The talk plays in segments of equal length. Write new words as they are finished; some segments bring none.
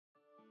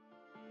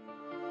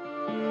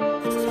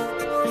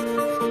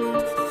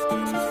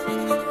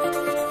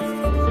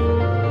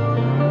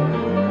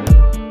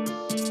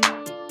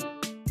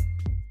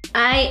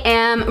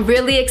am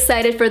really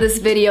excited for this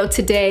video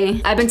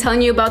today. I've been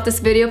telling you about this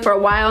video for a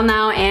while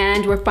now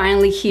and we're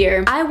finally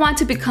here. I want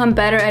to become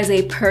better as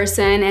a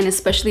person and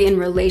especially in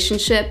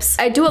relationships.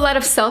 I do a lot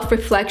of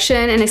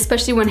self-reflection and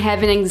especially when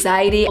having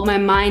anxiety, my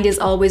mind is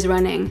always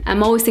running.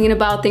 I'm always thinking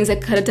about things I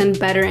could have done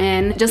better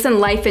in, just in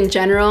life in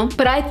general.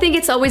 But I think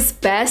it's always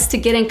best to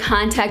get in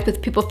contact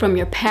with people from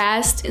your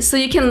past so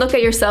you can look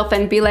at yourself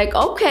and be like,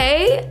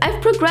 okay,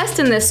 I've progressed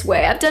in this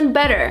way, I've done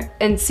better,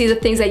 and see the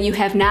things that you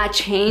have not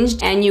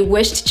changed and you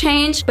wish to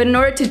change. But in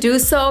order to do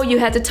so, you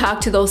have to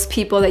talk to those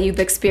people that you've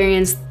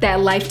experienced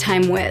that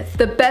lifetime with.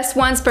 The best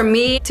ones for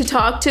me to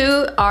talk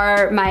to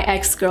are my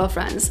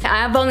ex-girlfriends.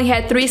 I've only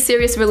had 3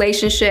 serious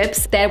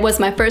relationships. That was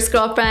my first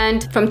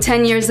girlfriend from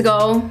 10 years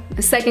ago,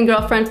 a second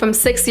girlfriend from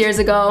 6 years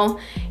ago,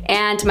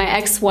 and my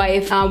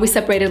ex-wife, we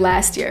separated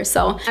last year.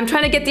 So I'm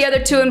trying to get the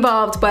other 2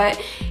 involved, but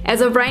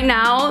as of right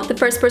now, the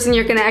first person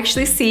you're gonna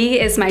actually see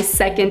is my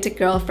second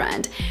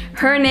girlfriend.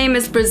 Her name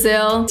is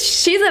Brazil.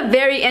 She's a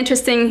very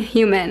interesting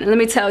human, let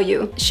me tell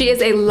you. She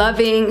is a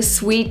loving,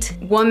 sweet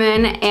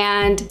woman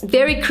and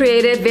very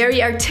creative,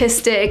 very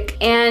artistic,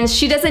 and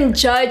she doesn't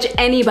judge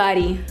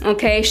anybody,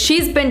 okay?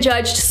 She's been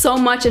judged so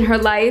much in her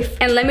life,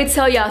 and let me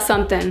tell y'all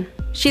something.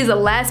 She's the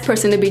last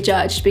person to be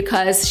judged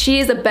because she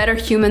is a better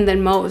human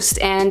than most,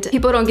 and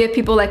people don't give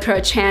people like her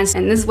a chance,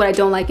 and this is what I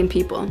don't like in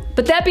people.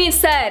 But that being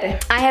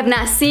said, I have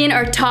not seen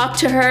or talked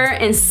to her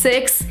in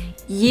 6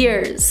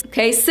 years.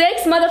 Okay,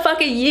 6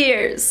 motherfucking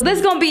years. This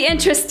is gonna be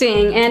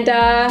interesting, and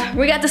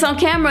we got this on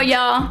camera,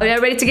 y'all. Are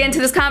y'all ready to get into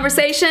this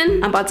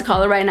conversation? I'm about to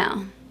call her right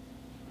now.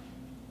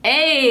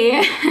 Hey,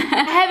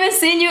 I haven't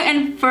seen you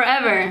in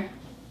forever.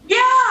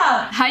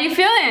 Yeah. How you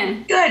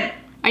feeling? Good.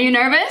 Are you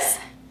nervous?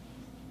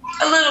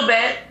 A little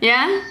bit.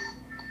 Yeah?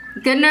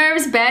 Good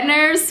nerves, bad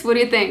nerves? What do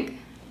you think?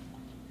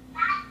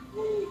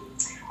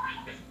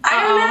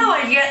 I don't know.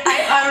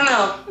 I don't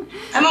know.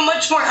 I'm a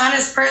much more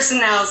honest person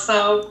now,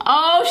 so.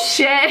 Oh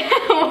shit.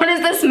 What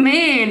does this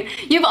mean?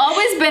 You've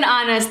always been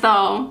honest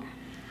though.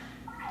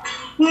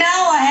 No,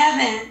 I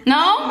haven't. No?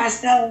 Not with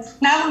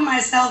myself. Not with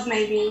myself,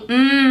 maybe.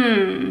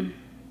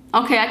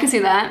 Okay, I can see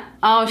that.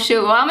 Oh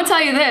shoot. Well, I'm gonna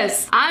tell you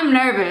this. I'm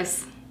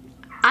nervous.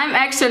 I'm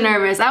extra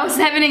nervous. I was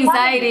having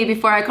anxiety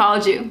before I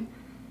called you.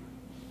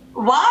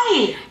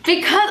 Why?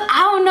 Because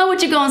I don't know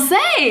what you're gonna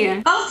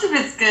say. Most of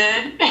it's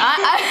good.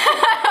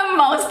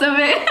 Most of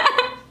it.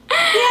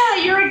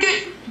 Yeah, you're a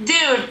good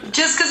dude.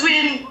 Just because we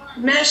didn't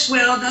mesh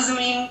well doesn't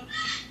mean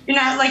you're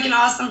not like an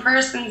awesome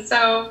person.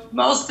 So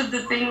most of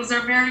the things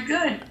are very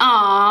good.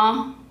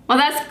 Aww. Well,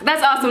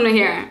 that's awesome to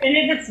hear. And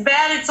if it's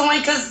bad, it's only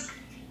because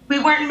we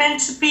weren't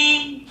meant to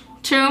be.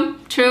 True,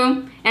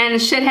 true.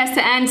 And shit has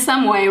to end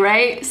some way,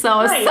 right? So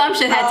right. Some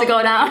shit had to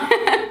go down.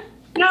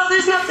 No,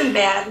 there's nothing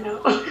bad,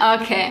 no.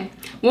 Okay.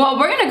 Well,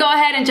 we're gonna go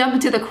ahead and jump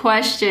into the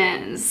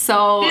questions.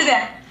 So do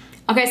that.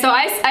 Okay, so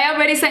I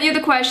already sent you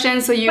the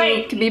questions so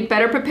you can be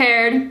better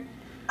prepared.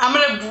 I'm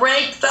gonna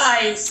break the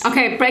ice.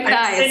 Okay, break the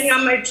ice. I'm sitting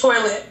on my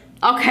toilet.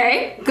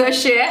 Okay, good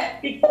shit.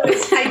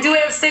 Because I do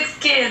have 6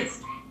 kids.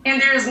 And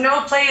there is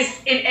no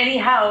place in any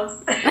house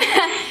to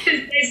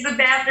face the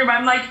bathroom.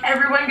 I'm like,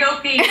 everyone go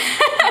pee.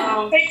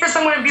 Wait for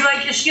someone to be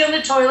like, is she on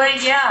the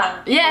toilet?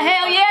 Yeah. Yeah,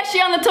 hell yeah, she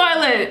on the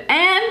toilet.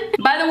 And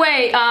by the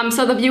way,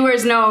 so the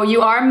viewers know,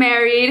 you are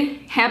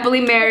married,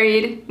 happily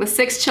married, with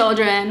 6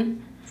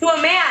 children. To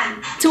a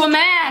man. To a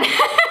man.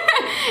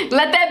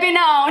 Let that be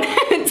known.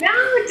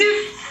 No,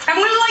 dude. I'm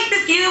one of like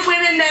the few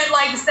women that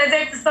like said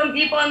that to some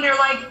people and they're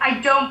like, I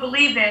don't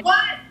believe it.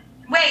 What?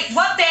 Wait,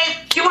 what, babe?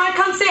 You want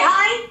to come say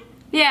hi?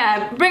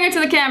 Yeah, bring her to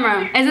the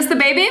camera. Is this the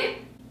baby?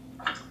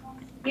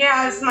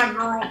 Yeah, this is my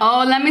girl.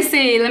 Oh, let me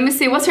see. Let me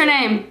see. What's her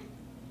name?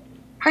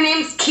 Her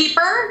name's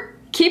Keeper.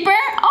 Keeper?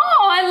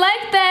 Oh, I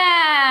like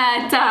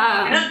that.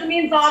 That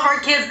means all of our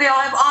kids, they all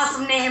have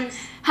awesome names.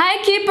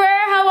 Hi, Keeper.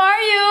 How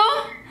are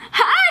you?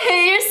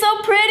 Hi, you're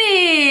so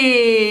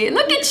pretty.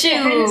 Look at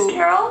you. My name's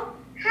Carol.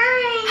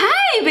 Hi.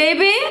 Hi,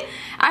 baby.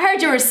 I heard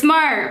you were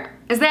smart.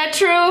 Is that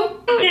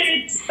true?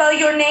 Spell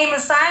your name in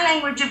sign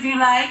language if you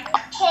like.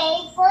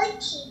 K for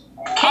Keeper.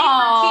 K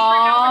for Keeper.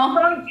 No, it's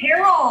from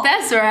Carol.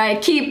 That's right,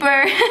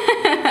 Keeper.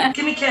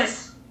 Give me a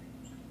kiss.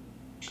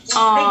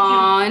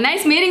 Aw,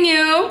 nice meeting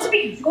you.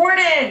 It's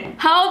Jordan.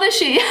 How old is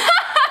she?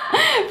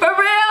 For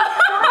real?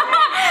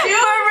 Dude,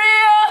 for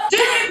real?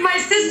 Dude, my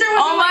sister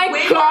was oh my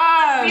like,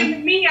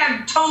 God. Me,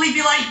 I'd totally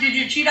be like, did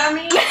you cheat on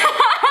me?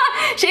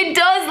 She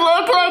does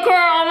look like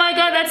her. Oh my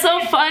God, that's so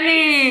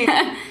funny.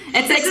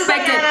 It's this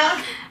expected.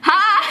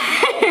 Hi.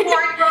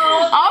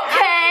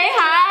 Okay,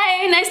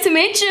 hi. Nice to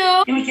meet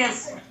you. Give me a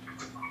kiss.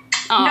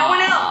 Aww, no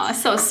one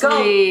else. So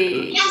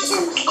sweet.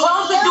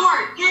 Close the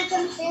door.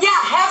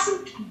 Yeah, have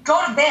some.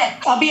 Go to bed.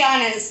 I'll be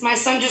honest. My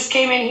son just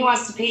came in. He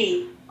wants to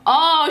pee.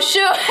 Oh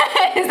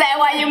shoot! Is that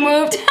why you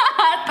moved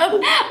out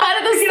of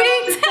the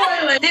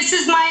seat? This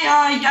is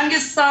my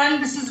youngest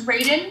son. This is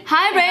Raiden.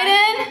 Hi,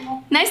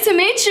 Raiden. Nice to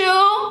meet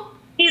you.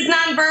 He's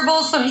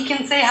nonverbal, so he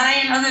can say hi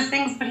and other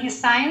things, but he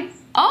signs.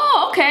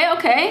 Oh, okay,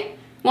 okay.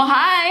 Well,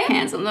 hi.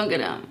 Handsome, look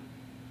at him.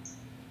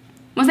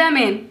 What's that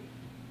mean?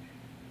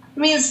 It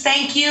means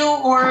thank you,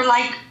 or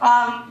like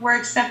we're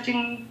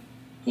accepting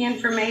the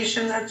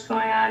information that's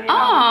going on. You know?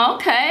 Oh,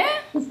 okay.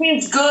 It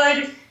means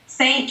good,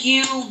 thank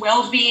you,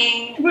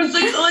 well-being. Everyone's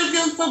like, oh, I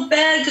feel so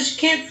bad because she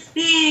can't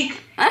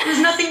speak.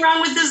 There's nothing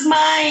wrong with his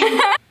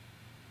mind.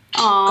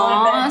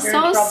 Aw,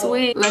 so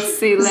sweet. Let's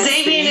see.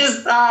 Xavier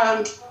is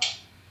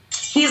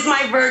he's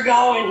my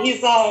Virgo, and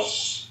he's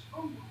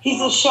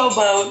a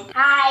showboat.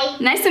 Hi.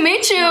 Nice to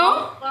meet you.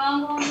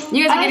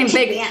 You guys are getting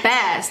big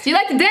fast. You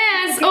like to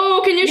dance?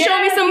 Oh, can you show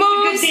me some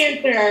moves? He's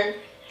a good dancer.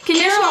 Can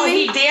you show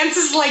me? He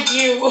dances like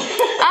you.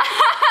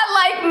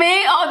 Like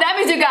me? Oh, that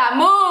means you got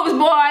moves,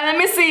 boy. Let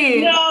me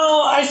see.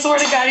 No, I swear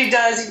to God, he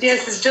does. He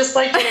dances just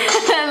like you.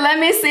 Let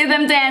me see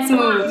them dance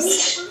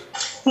moves.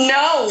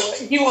 No,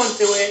 he won't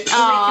do it.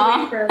 He'll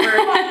make you wait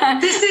forever.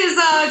 This is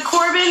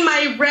Corbin,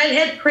 my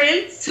redhead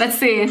prince. Let's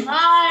see.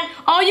 Hi.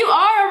 Oh, you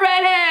are a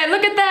redhead.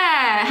 Look at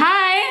that.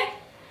 Hi.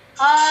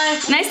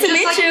 Nice to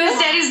meet you. His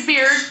daddy's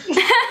beard.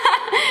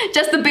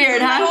 Just the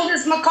beard, huh? My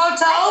oldest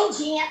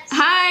Makoto.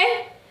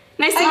 Hi.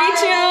 Nice to meet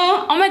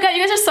you. Oh my God,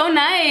 you guys are so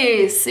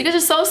nice. You guys are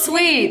so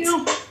sweet.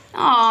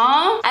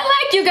 Aw,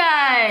 I like you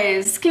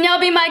guys. Can y'all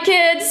be my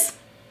kids?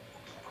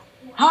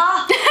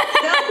 Huh?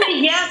 They'll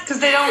say yes because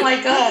they don't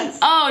like us.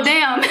 Oh,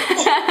 damn.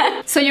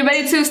 So you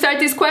ready to start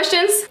these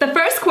questions? The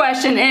first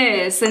question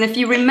is, and if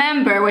you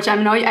remember, which I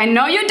know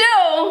you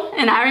do,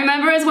 and I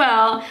remember as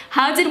well,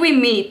 how did we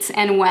meet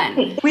and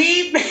when?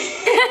 We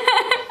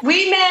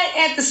met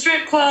at the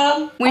strip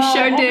club. We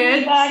sure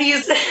did. Everybody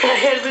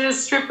has been a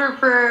stripper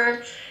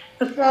for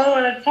a small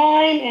amount of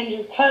time, and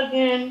your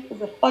cousin is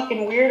a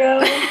fucking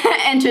weirdo.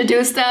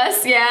 Introduced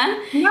us,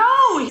 yeah?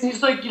 No!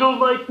 He's like, you don't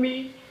like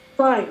me?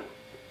 Fine.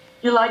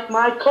 You like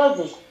my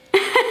cousin.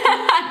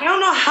 I don't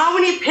know how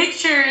many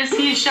pictures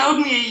he showed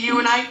me of you,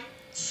 and I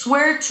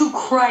swear to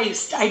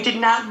Christ, I did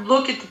not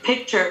look at the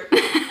picture.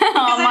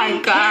 Oh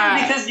my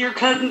God. Because your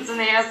cousin's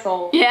an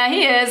asshole. Yeah,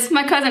 he is.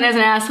 My cousin is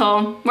an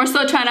asshole. We're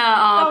still trying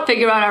to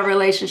figure out our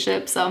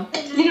relationship, so.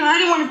 You know, I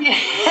didn't want to be an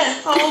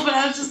asshole, but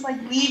I was just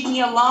like, leave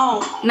me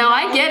alone. No,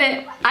 I get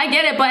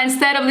it, but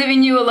instead of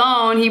leaving you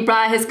alone, he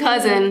brought his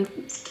cousin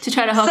to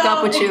try to hook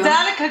up with you.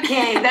 Exotica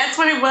came. That's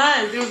what it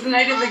was. It was the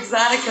night of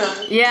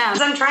Exotica. Yeah.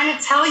 Because I'm trying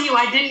to tell you,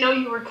 I didn't know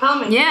you were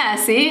coming. Yeah,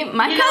 see?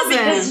 My cousin.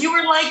 Because you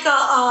were like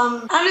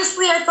a,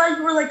 honestly, I thought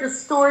you were like a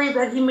story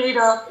that he made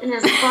up in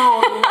his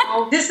phone. You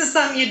know? This is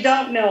something you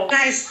don't know. And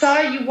I saw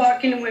you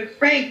walking in with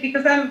Frank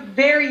because I'm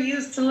very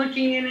used to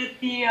looking in at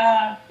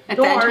the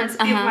door to see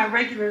if my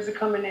regulars are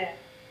coming in.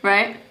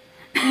 Right.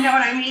 You know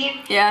what I mean?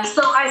 Yeah.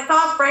 So I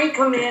saw Frank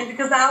come in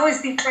because I always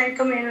see Frank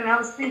come in, and I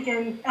was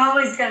thinking, I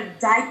always got a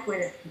dyke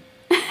with him.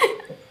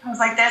 I was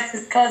like, that's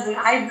his cousin.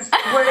 I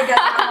swear to God,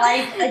 in my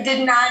life, I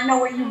did not know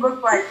what you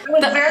looked like. I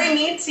was very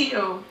mean to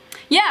you.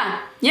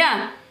 Yeah,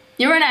 yeah.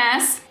 You were an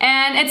ass.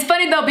 And it's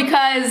funny though,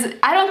 because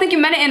I don't think you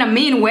meant it in a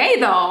mean way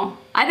though.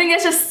 I think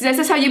that's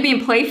just how you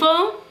being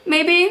playful,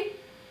 maybe.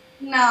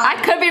 No.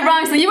 I could be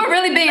wrong, so you were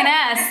really being an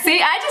ass. See,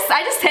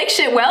 I just take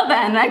shit well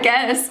then, I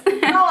guess. No,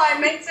 I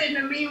meant it in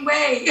a mean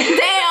way.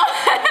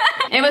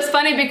 Damn. It was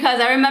funny because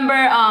I remember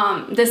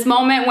this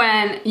moment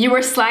when you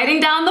were sliding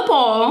down the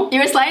pole. You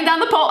were sliding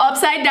down the pole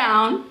upside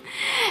down.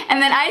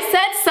 And then I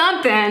said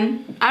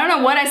something. I don't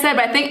know what I said,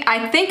 but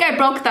I think I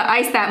broke the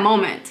ice that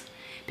moment.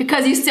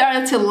 Because you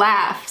started to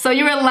laugh. So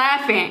you were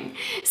laughing.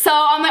 So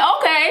I'm like,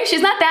 okay,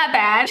 she's not that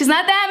bad. She's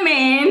not that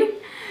mean.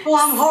 Well,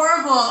 I'm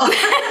horrible.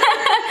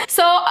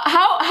 So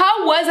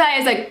how was I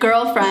as a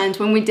girlfriend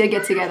when we did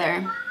get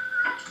together?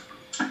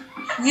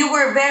 You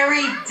were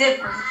very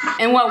different.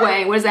 In what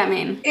way? What does that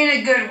mean? In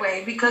a good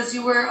way, because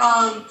you were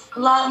a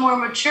lot more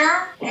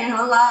mature and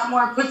a lot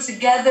more put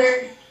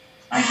together,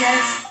 I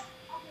guess,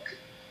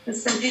 than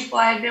some people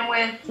I've been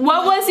with.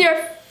 What was your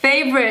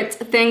favorite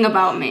thing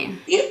about me?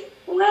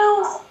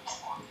 Well,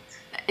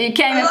 you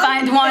can't even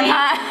find one,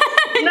 huh?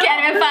 You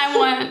can't even find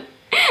one.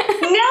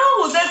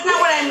 No, that's not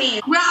what I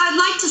mean. Well, I'd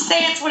like to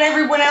say it's what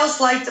everyone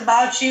else liked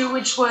about you,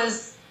 which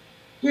was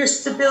your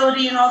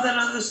stability and all that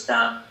other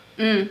stuff.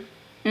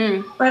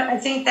 But I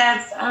think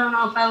I don't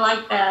know if I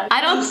like that.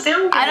 I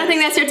don't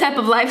think that's your type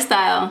of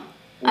lifestyle.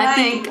 Right. I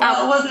think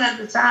well, it wasn't at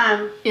the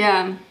time.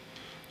 Yeah,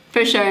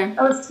 for sure.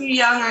 I was too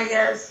young, I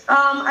guess.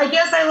 I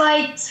guess I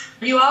liked,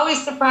 you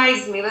always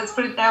surprised me. Let's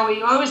put it that way.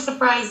 You always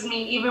surprised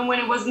me, even when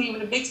it wasn't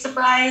even a big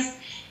surprise.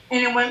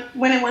 And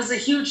when it was a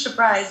huge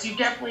surprise, you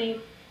definitely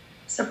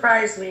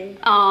surprised me.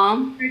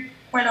 Aww.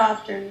 Quite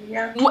often,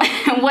 yeah.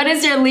 What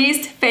is your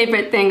least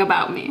favorite thing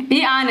about me?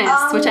 Be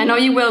honest, which I know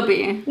you will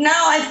be. No,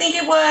 I think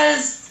it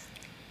was...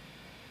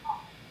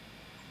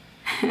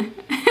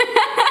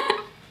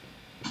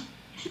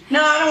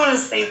 No, I don't want to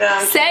say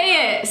that.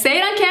 Say it. Say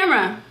it on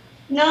camera.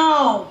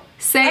 No.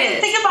 Say it. I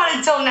didn't think about it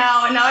until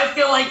now, and now I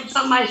feel like it's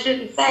something I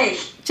shouldn't say.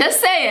 Just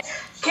say it.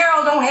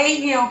 Carol, don't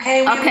hate me,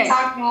 okay? We haven't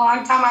talked in a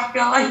long time. I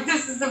feel like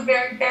this is a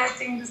very bad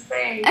thing to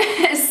say.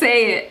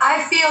 Say it.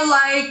 I feel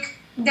like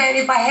that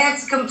if I had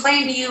to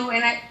complain to you,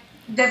 and I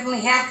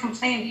definitely have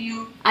complained to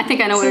you. I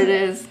think I know what it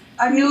is.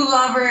 A new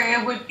lover,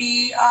 it would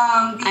be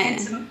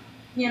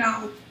you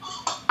know.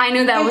 I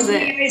knew that was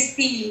it.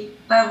 NIC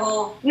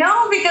level.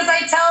 No, because I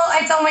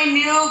tell my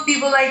new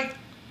people, like,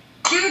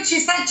 dude, she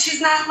said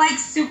she's not like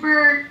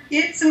super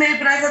intimate,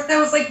 but I thought that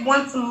was like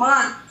once a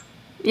month.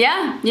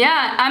 Yeah,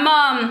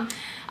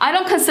 I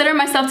don't consider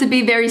myself to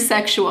be very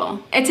sexual.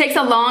 It takes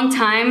a long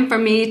time for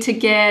me to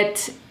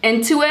get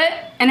into it,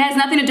 and it has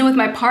nothing to do with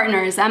my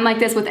partners. I'm like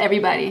this with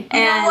everybody. You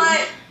know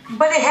what?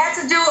 But it had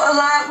to do a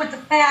lot with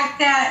the fact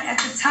that at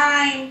the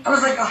time, I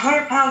was like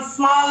 100 pounds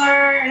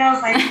smaller, and I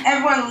was like,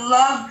 everyone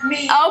loved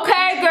me.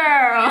 Okay,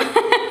 girl.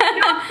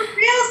 You know, for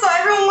real, so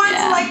everyone wanted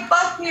to like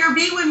fuck me or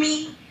be with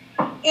me.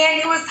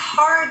 And it was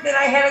hard that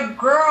I had a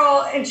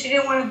girl and she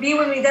didn't want to be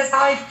with me. That's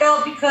how I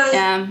felt, because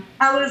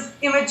I was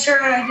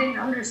immature and I didn't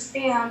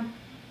understand.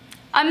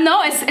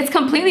 No, it's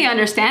completely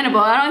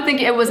understandable. I don't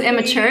think it was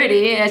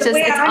immaturity. It's just,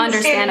 it's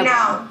understandable.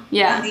 Now,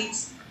 yeah.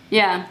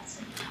 Yeah.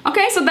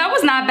 Okay, so that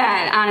was not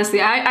bad, honestly.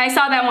 I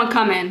saw that one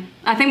coming.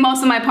 I think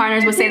most of my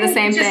partners would say the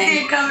same thing. Just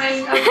see it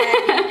coming,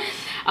 okay.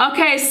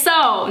 Okay,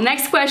 so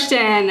next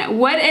question.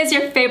 What is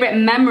your favorite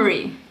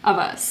memory of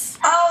us?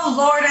 Oh,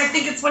 Lord, I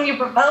think it's when you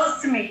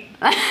proposed to me.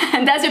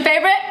 That's your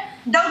favorite?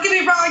 Don't get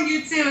me wrong,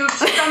 you too.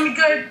 She's done me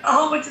good a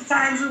whole bunch of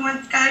times. We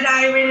went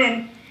skydiving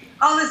and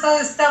all this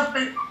other stuff,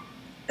 but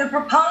the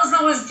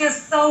proposal was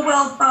just so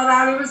well thought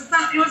out. It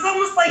was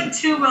almost like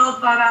too well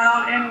thought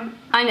out, and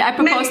I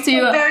proposed to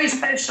you. Very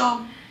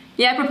special.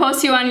 Yeah, I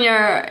proposed to you on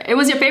it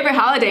was your favorite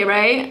holiday,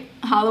 right?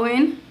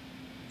 Halloween?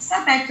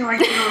 Stop acting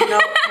like you don't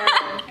know.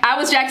 I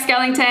was Jack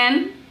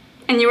Skellington,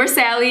 and you were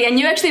Sally, and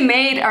you actually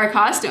made our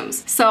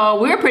costumes. So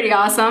we were pretty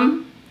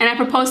awesome. And I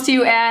proposed to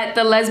you at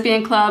the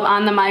lesbian club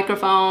on the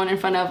microphone in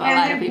front of a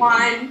lot of people.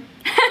 Won.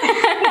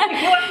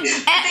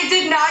 They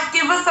did not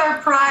give us our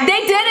prize.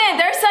 They didn't.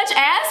 They're such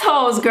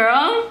assholes,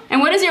 girl.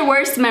 And what is your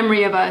worst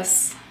memory of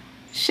us?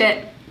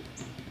 Shit.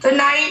 The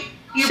night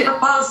you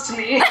proposed to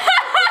me.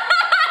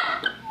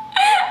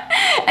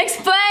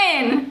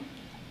 Explain.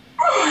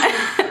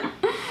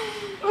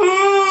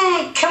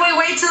 Can we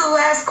wait till the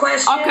last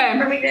question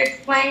for me to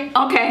explain?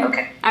 Okay.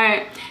 All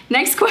right.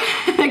 Next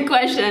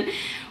question.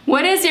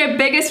 What is your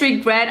biggest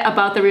regret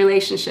about the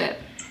relationship?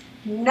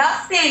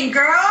 Nothing,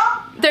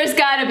 girl. There's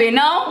gotta be,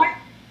 no?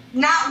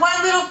 Not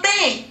one little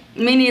thing.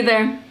 Me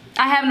neither.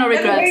 I have no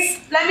regrets.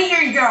 Let me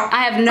hear you, girl.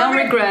 I have no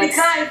regrets.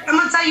 Because I'm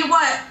gonna tell you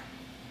what.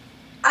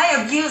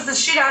 I abused the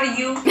shit out of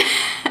you.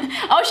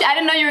 Oh shit, I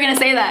didn't know you were gonna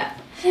say that.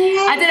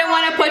 I didn't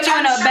want to put you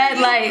in a bad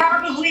light.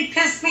 Probably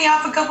pissed me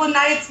off a couple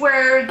nights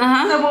where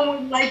someone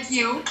would like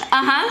you.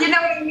 You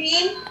know what I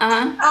mean?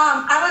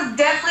 I was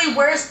definitely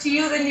worse to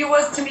you than you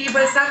was to me,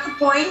 but it's not the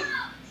point,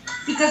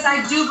 because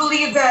I do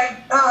believe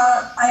that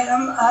I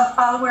am a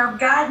follower of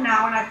God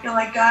now, and I feel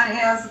like God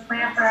has a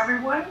plan for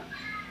everyone.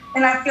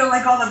 And I feel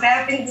like all the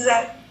bad things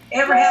that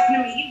ever happened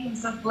to me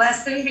was a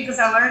blessing, because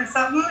I learned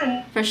something.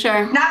 And for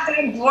sure. Not that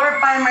I'm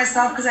glorifying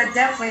myself, because I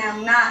definitely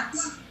am not.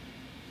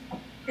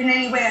 In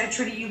any way I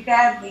treated you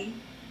badly.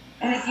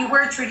 And if you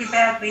were treated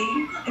badly,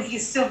 if you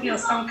still feel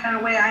some kind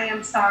of way, I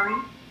am sorry.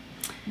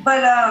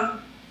 But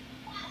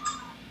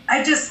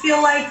I just feel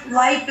like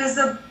life is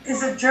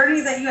a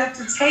journey that you have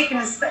to take.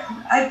 And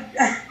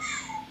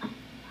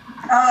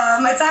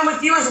my time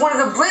with you is one of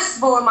the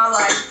blissful in my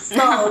life.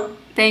 So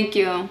thank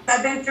you.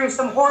 I've been through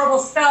some horrible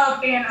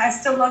stuff, and I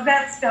still love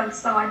that stuff.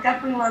 So I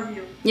definitely love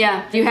you.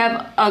 Yeah, you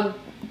have a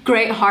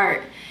great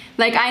heart.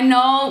 Like, I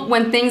know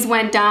when things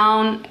went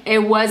down, there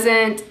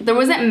wasn't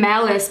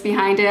malice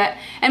behind it.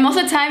 And most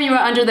of the time you were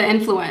under the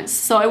influence.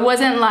 So it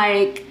wasn't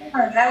like,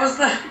 that was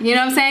the, you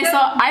know what I'm saying? So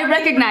I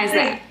recognize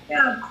that.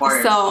 Yeah, of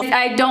course. So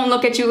I don't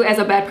look at you as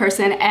a bad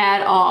person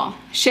at all.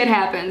 Shit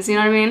happens, you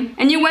know what I mean?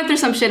 And you went through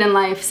some shit in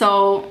life.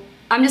 So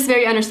I'm just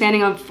very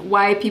understanding of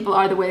why people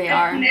are the way they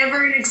are.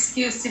 Never an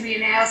excuse to be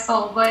an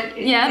asshole, but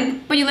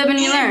but you live and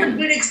you learn. It's a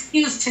good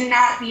excuse to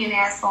not be an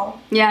asshole.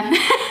 Yeah.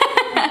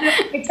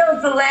 It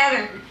chose the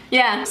latter.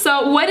 Yeah.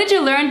 So what did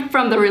you learn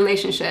from the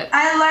relationship?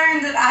 I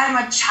learned that I'm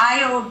a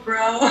child,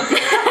 bro.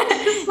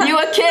 You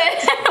a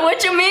kid?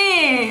 What you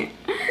mean?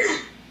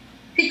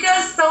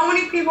 Because so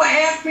many people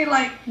ask me,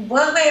 like,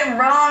 what went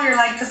wrong? Or,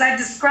 like, because I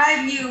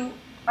described you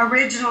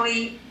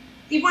originally,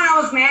 even when I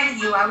was mad at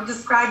you, I would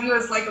describe you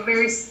as, like, a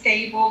very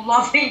stable,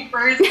 loving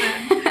person.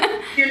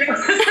 You know?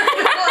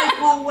 Like,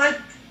 well, what's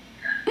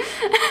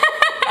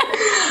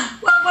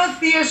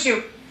the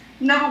issue?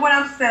 Number one,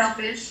 I'm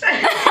selfish.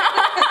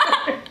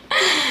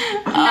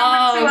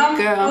 Number two, I'm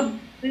girl.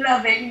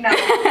 Loving. No.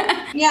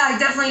 Yeah, I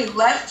definitely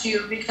left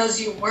you because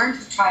you weren't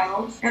a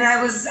child, and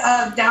I was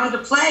down to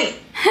play.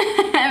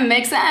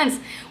 Makes sense.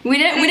 We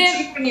didn't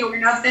when you were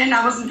nothing.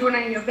 I wasn't doing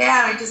any of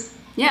that. I just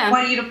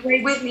wanted you to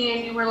play with me,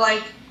 and you were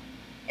like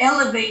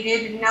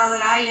elevated. And now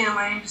that I am,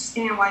 I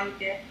understand why you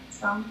did.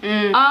 So.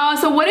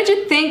 So what did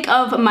you think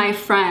of my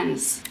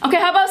friends? Okay,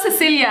 how about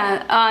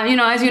Cecilia? You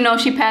know, as you know,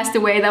 she passed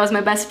away. That was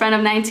my best friend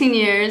of 19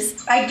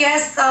 years. I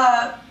guess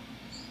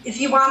if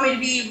you want me to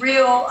be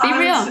real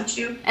honest with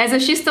you. As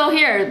if she's still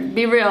here.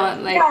 Be real.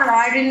 Like, yeah,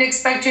 I didn't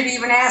expect you to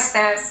even ask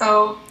that.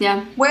 So,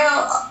 yeah.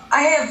 Well,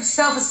 I have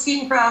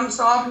self-esteem problems,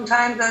 so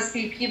oftentimes I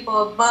see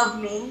people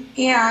above me.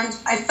 And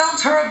I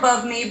felt her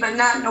above me, but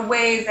not in a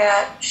way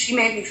that she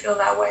made me feel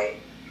that way.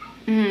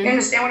 You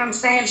understand what I'm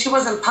saying? She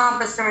wasn't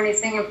pompous or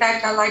anything. In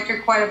fact, I liked her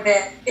quite a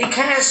bit. It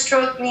kind of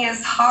struck me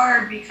as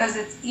hard because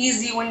it's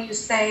easy when you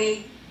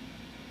say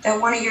that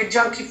one of your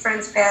junkie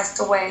friends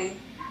passed away.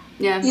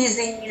 Yeah.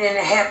 Easy, and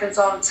it happens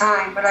all the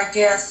time. But I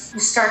guess you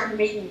start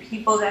meeting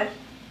people that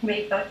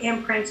make an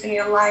imprint in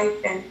your life,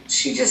 and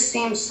she just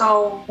seems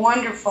so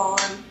wonderful.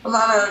 And a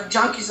lot of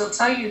junkies will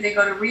tell you they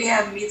go to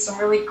rehab and meet some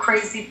really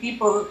crazy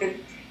people who could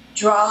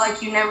draw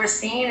like you never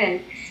seen,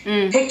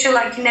 and picture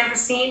like you never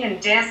seen,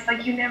 and dance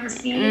like you never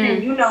seen,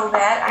 and you know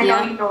that. I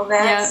know you know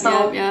that.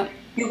 So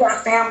you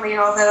got family and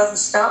all that other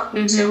stuff,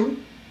 me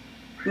too.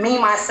 Me,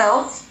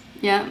 myself.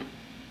 Yeah.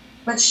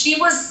 But she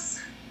was,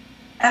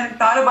 I haven't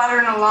thought about her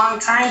in a long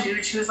time,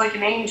 dude. She was like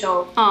an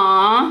angel.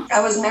 Aww.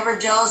 I was never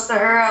jealous of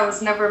her. I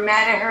was never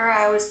mad at her.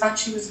 I always thought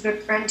she was a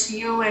good friend to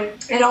you, and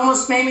it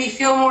almost made me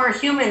feel more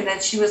human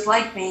that she was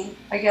like me,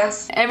 I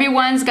guess.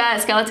 Everyone's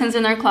got skeletons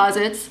in their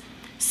closets.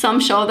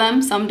 Some show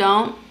them, some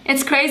don't.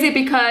 It's crazy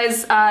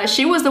because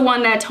she was the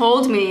one that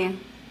told me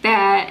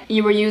that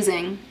you were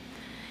using.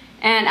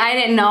 And I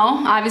didn't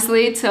know,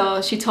 obviously,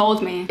 till she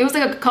told me. It was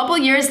like a couple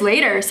years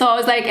later. So I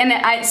was like,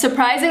 and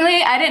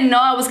surprisingly, I didn't know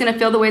I was gonna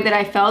feel the way that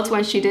I felt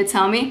when she did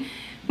tell me.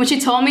 When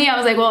she told me, I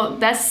was like, well,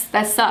 that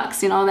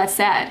sucks, you know, that's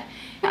sad.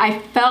 I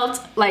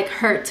felt like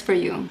hurt for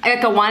you.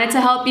 Like I wanted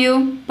to help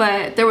you,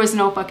 but there was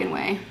no fucking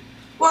way.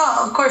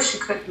 Well, of course you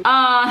couldn't.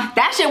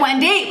 That shit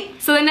went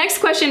deep. So the next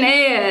question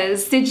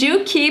is, did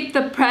you keep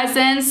the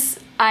presents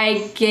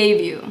I gave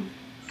you?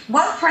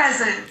 What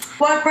presents?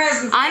 What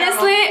presents?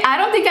 Honestly, I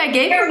don't think I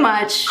gave you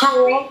much.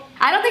 Cool.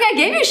 I don't think I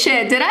gave you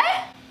shit, did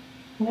I?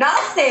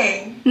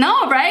 Nothing.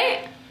 No,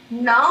 right?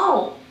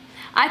 No.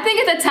 I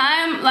think at the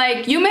time,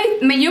 like, you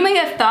may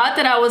have thought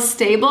that I was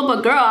stable,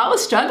 but girl, I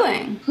was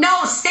struggling.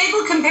 No,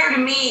 stable compared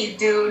to me,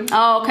 dude.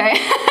 Oh, okay.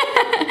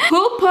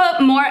 Who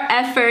put more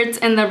effort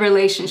in the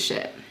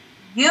relationship?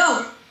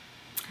 You.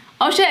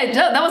 Oh shit,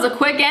 that was a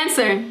quick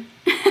answer.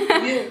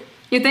 You.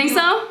 You think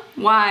so?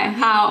 Why?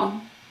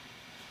 How?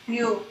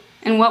 You.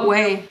 In what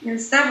way? In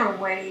several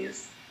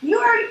ways. You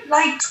are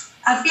like,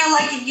 I feel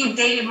like if you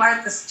dated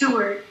Martha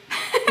Stewart,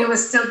 it would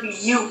still be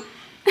you.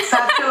 So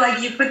I feel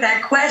like you put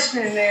that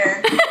question in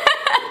there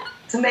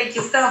to make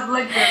yourself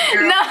look good,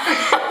 girl. No.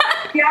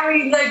 You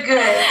already look good.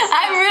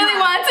 I really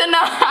want to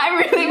know. I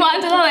really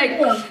want to know, like,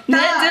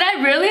 did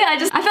I really? I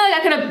feel like I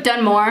could have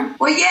done more.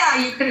 Well,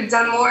 yeah, you could have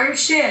done more.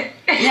 Shit.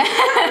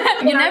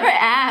 Yeah. You never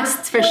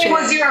asked for shit. It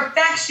was your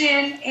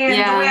affection, and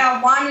the way I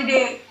wanted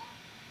it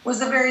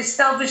was a very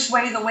selfish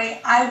way, the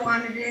way I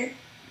wanted it.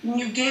 And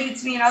you gave it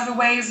to me in other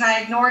ways, and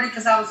I ignored it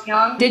because I was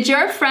young. Did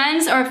your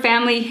friends or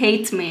family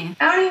hate me?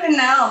 I don't even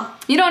know.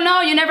 You don't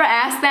know? You never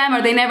asked them,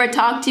 or they never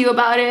talked to you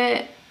about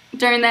it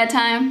during that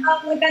time?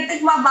 Like, I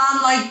think my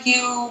mom liked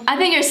you. I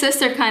think your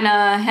sister kind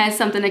of had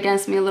something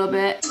against me a little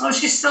bit. Oh,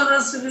 she still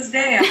does to this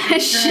day.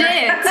 Shit.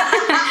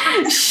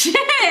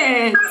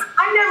 Shit.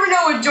 I never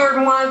know what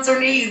Jordan wants or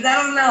needs.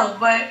 I don't know,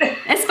 but...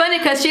 It's funny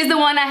because she's the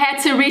one I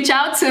had to reach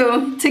out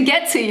to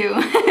get to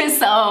you.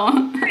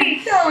 So...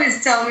 She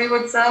always tell me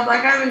what's up.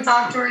 Like, I haven't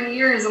talked to her in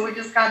years, and we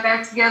just got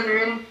back together,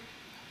 and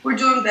we're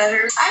doing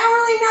better. I don't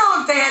really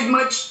know if they had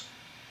much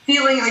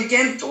feeling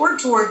against or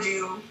toward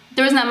you.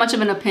 There was not much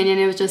of an opinion.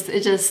 It just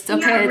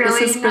okay, really,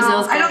 this is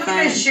Brazil's I don't think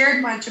I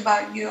shared much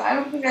about you. I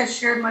don't think I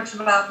shared much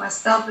about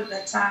myself at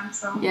that time,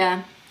 so.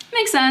 Yeah,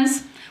 makes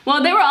sense.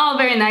 Well, they were all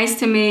very nice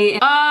to me.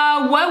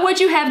 What would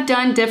you have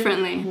done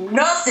differently?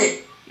 Nothing.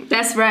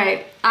 That's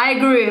right. I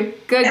agree.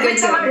 Good. Every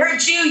time I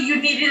hurt you,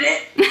 you needed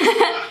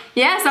it.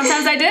 Yeah,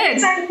 sometimes I did.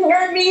 Every time you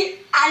hurt me,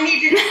 I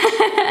needed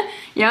it.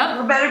 Yep.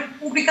 We're better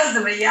because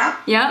of it, yeah?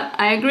 Yep,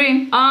 I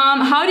agree.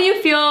 How do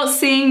you feel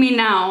seeing me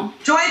now?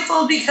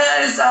 Joyful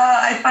because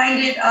I find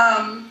it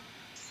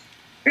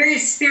very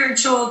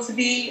spiritual to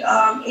be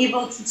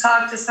able to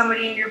talk to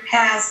somebody in your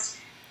past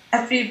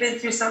after you've been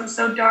through something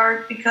so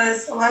dark,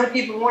 because a lot of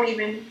people won't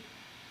even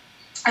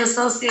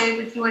associate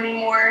with you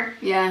anymore.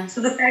 Yeah. So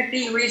the fact that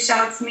you reached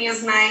out to me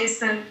is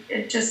nice, and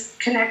it just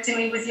connected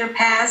me with your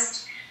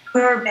past,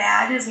 good or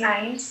bad, is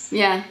nice.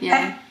 Yeah,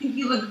 yeah. I think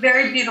you look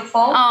very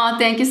beautiful. Oh,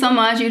 thank you so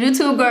much. You do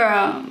too,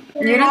 girl.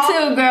 You do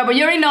too, girl, but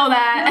you already know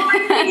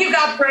that. You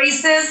got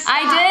braces.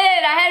 I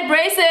did. I had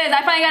braces.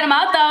 I finally got them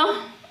out,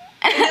 though.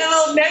 And a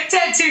little neck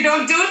tattoo.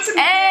 Don't do it to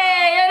me.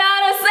 Hey, you know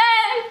what I'm saying?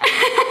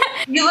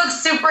 You look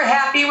super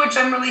happy, which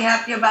I'm really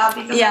happy about,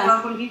 because I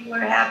love when people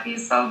are happy.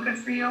 So good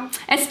for you.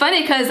 It's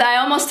funny because I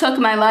almost took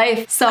my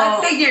life. So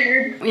I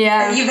figured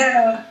that you've had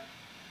a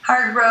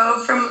hard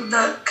road from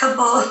the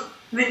couple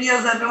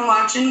videos I've been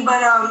watching,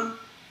 but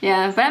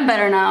yeah, but I'm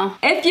better now.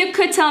 If you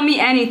could tell me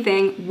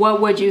anything,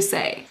 what would you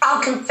say?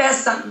 I'll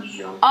confess something to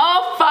you.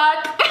 Oh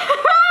fuck.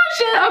 Oh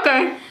shit,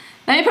 okay.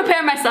 Let me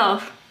prepare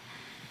myself.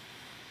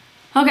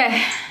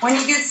 Okay. When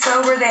you get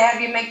sober, they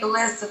have you make a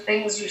list of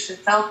things you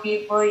should tell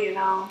people, you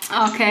know.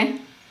 Okay.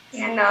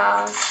 And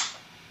I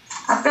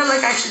feel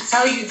like I should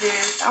tell you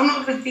this. I don't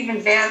know if it's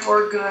even bad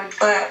or good,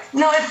 but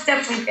no, it's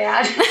definitely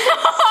bad.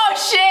 Oh,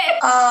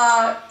 shit.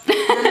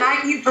 The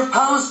night you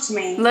proposed to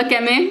me. Look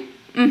at me.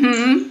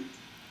 Mm-hmm.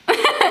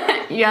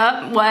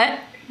 Yup. What?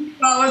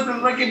 I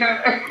wasn't looking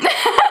at her.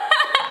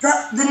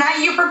 The night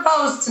you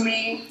proposed to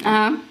me,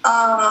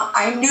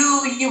 I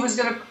knew you was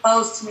going to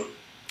propose to me.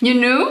 You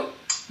knew?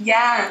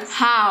 Yes.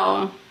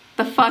 How?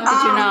 The fuck did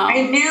you know?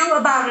 I knew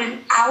about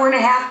an hour and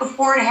a half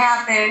before it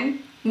happened.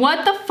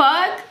 What the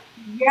fuck?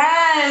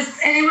 Yes.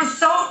 And it was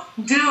so,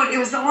 dude, it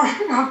was the only,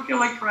 I feel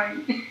like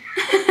crying.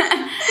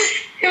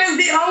 It was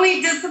the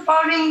only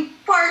disappointing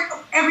part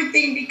of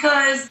everything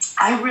because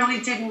I really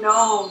didn't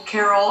know,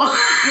 Carol.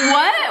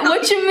 What?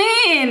 What you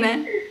mean?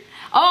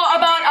 Oh,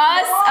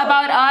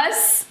 about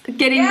us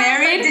getting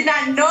married? I did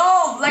not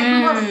know. Like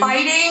we were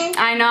fighting.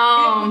 I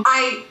know.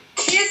 I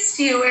kissed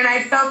you and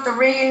I felt the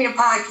ring in your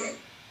pocket.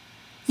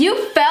 You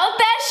felt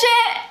that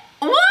shit?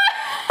 What?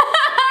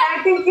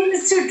 I think he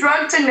was too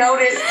drunk to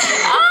notice.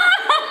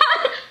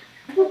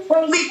 You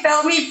totally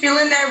felt me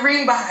feeling that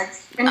ring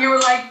box. And you were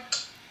like...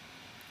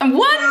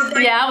 What? I was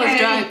like, yeah, I was hey.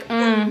 drunk.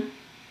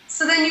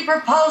 So then you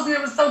proposed and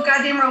it was so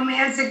goddamn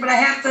romantic, but I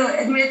have to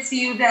admit to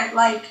you that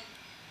like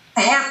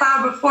a half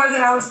hour before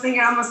that I was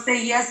thinking I'm going to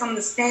say yes on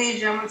the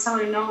stage and I'm going to tell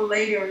her no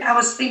later. I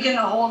was thinking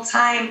the whole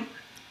time,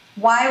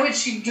 why would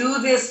she do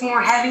this when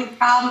we're having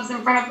problems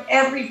in front of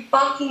every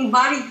fucking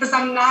body? Because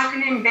I'm not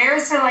going to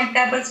embarrass her like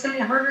that, but it's going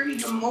to hurt her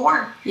even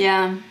more.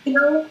 Yeah. You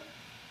know?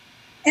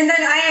 And then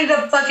I ended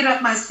up fucking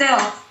up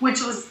myself,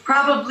 which was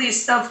probably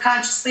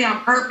self-consciously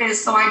on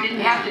purpose, so I didn't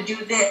have to do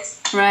this.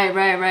 Right. You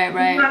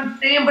know what I'm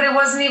saying? But it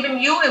wasn't even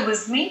you, it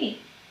was me.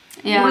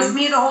 Yeah. It was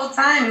me the whole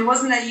time. It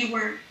wasn't that you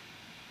were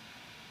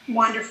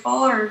wonderful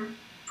or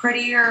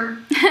pretty or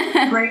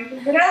great or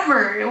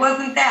whatever. It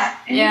wasn't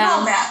that. And you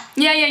know that.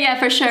 Yeah,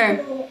 for sure.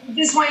 So I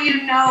just want you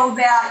to know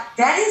that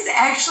that has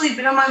actually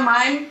been on my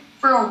mind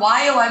for a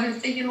while. I've been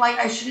thinking, like,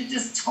 I should have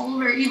just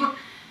told her. Even,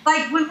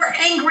 like, we were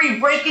angry,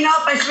 breaking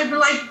up. I should have been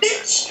like,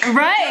 bitch.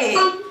 Right.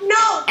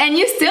 No. And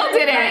you still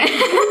didn't. I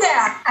didn't do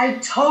that. I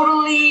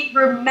totally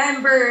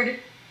remembered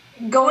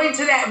going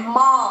to that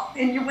mall.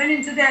 And you went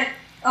into that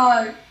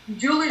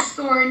jewelry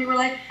store and you were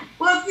like,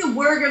 well, if you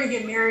were going to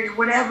get married or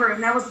whatever,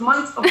 and that was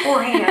months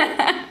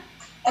beforehand,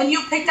 and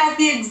you picked out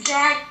the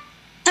exact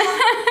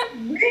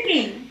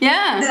ring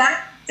that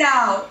I picked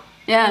out.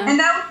 Yeah. And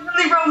that was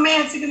really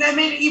romantic, and that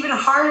made it even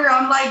harder.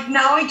 I'm like,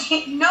 no, I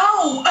can't,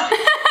 no.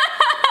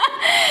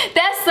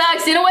 That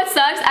sucks. You know what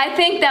sucks? I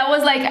think that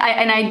was like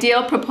an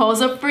ideal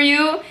proposal for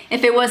you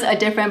if it was a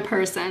different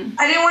person.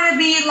 I didn't want to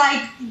be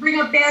like,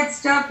 bring up bad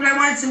stuff, but I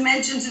wanted to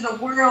mention to the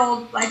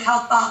world like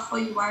how thoughtful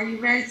you are.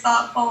 You're very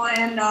thoughtful,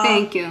 and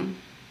thank you.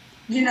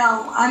 You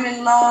know, I'm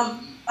in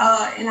love,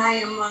 and I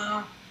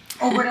am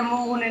over the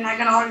moon, and I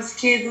got all these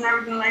kids and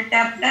everything like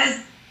that. But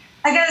that's,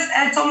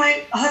 I told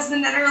my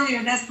husband that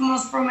earlier. That's the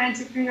most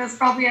romantic thing that's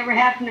probably ever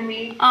happened to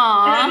me. Aww. And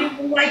I didn't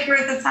even like her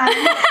at the time.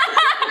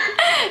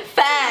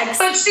 Facts.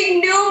 But she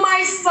knew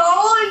my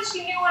soul, and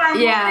she knew what I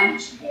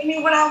wanted. She gave me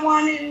what I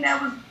wanted, and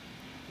that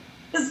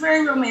was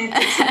very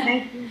romantic. So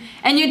thank you.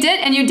 And you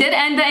did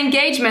end the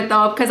engagement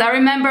though, because I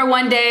remember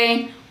one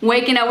day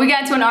waking up, we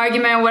got into an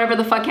argument or whatever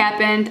the fuck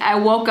happened. I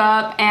woke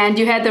up and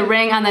you had the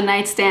ring on the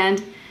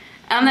nightstand.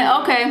 I'm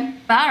like, okay,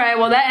 all right,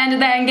 well that ended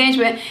that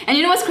engagement. And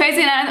you know what's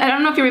crazy, and I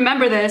don't know if you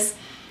remember this,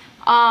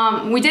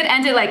 we did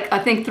end it like, I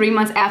think 3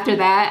 months after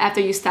that,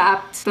 after you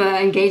stopped the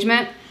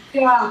engagement.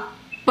 Yeah.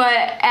 But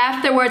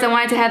afterwards, I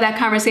wanted to have that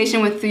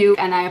conversation with you,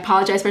 and I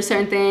apologized for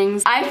certain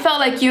things. I felt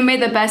like you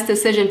made the best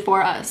decision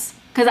for us,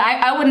 because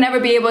I would never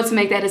be able to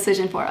make that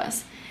decision for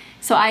us.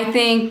 So I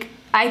thanked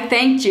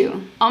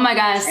you. Oh my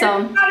God,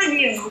 so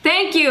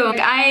thank you.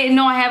 I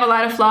know I have a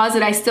lot of flaws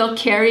that I still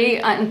carry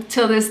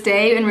until this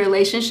day in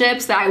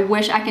relationships that I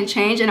wish I can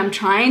change, and I'm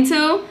trying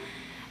to,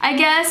 I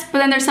guess. But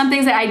then there's some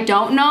things that I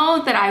don't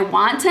know that I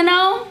want to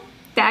know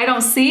that I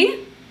don't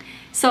see.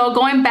 So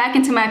going back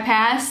into my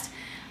past,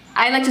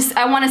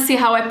 I want to see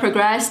how I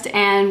progressed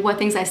and what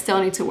things I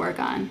still need to work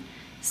on.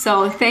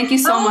 So thank you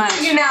so much. How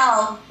old are you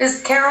now? Is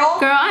Carol?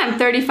 Girl, I'm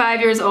 35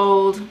 years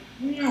old.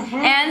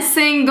 And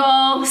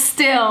single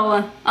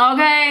still,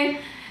 okay?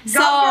 Go,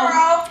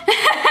 girl.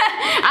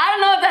 I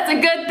don't know if that's a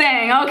good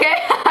thing, okay?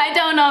 I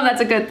don't know if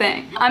that's a good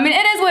thing. I mean,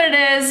 it is what it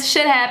is.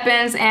 Shit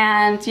happens,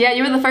 and yeah,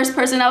 you were the first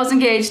person I was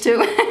engaged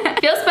to.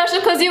 Feel special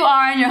because you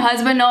are, and your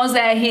husband knows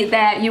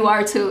that you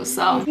are too,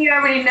 so. He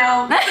already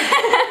knows.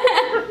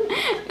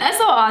 That's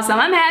so awesome.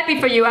 I'm happy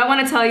for you. I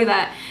want to tell you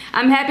that.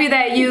 I'm happy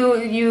that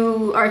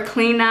you are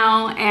clean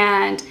now,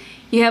 and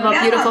you have a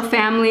beautiful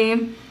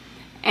family,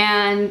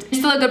 and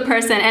you're still a good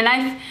person.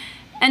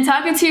 And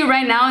talking to you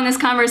right now in this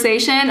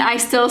conversation, I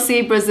still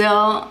see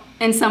Brazil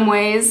in some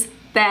ways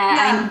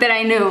that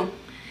I knew.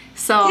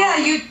 So yeah,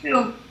 you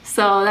too.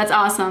 So that's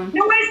awesome.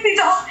 No, I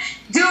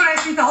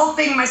see the whole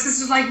thing. My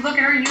sister's like, look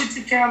at her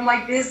YouTube channel. I'm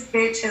like, this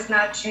bitch has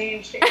not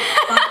changed.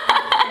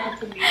 I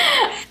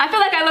feel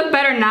like I look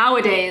better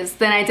nowadays. nowadays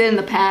than I did in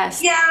the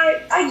past. Yeah,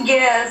 I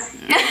guess.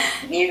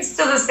 You're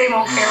still the same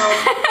old Carol.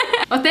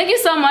 Well, thank you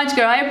so much,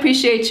 girl. I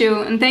appreciate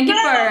you. And thank you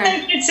for...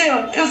 Thank you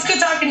too. It was good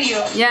talking to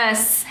you.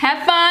 Yes.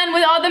 Have fun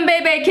with all them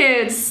baby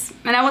kids.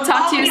 And I will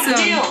talk to you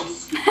soon.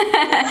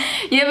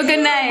 You have a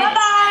good night.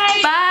 Bye-bye.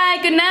 Bye.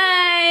 Good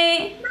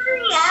night.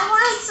 Mommy, I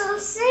want some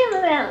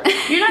cereal.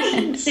 You're not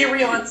eating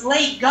cereal. It's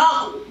late.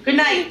 Go. Good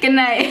night. Good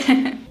night.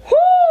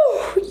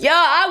 Woo! Yo,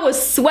 I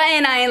was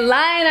sweating. I ain't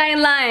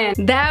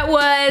lying. That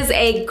was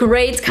a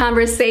great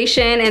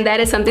conversation, and that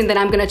is something that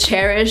I'm gonna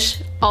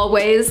cherish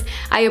always.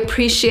 I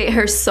appreciate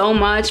her so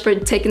much for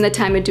taking the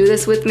time to do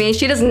this with me.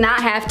 She does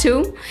not have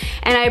to.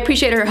 And I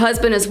appreciate her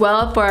husband as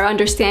well for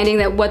understanding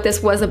that what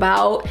this was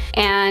about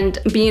and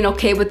being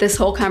okay with this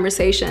whole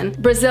conversation.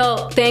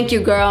 Brazil, thank you,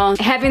 girl.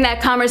 Having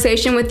that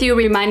conversation with you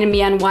reminded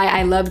me on why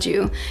I loved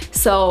you.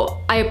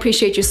 So I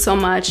appreciate you so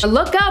much.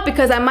 Look out,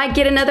 because I might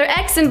get another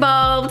ex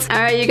involved. All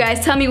right, you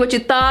guys, tell me what you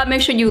thought.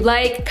 Make sure you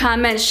like,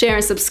 comment, share,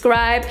 and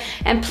subscribe.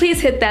 And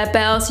please hit that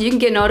bell so you can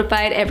get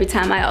notified every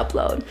time I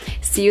upload.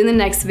 See you in the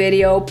next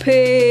video.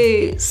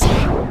 Peace.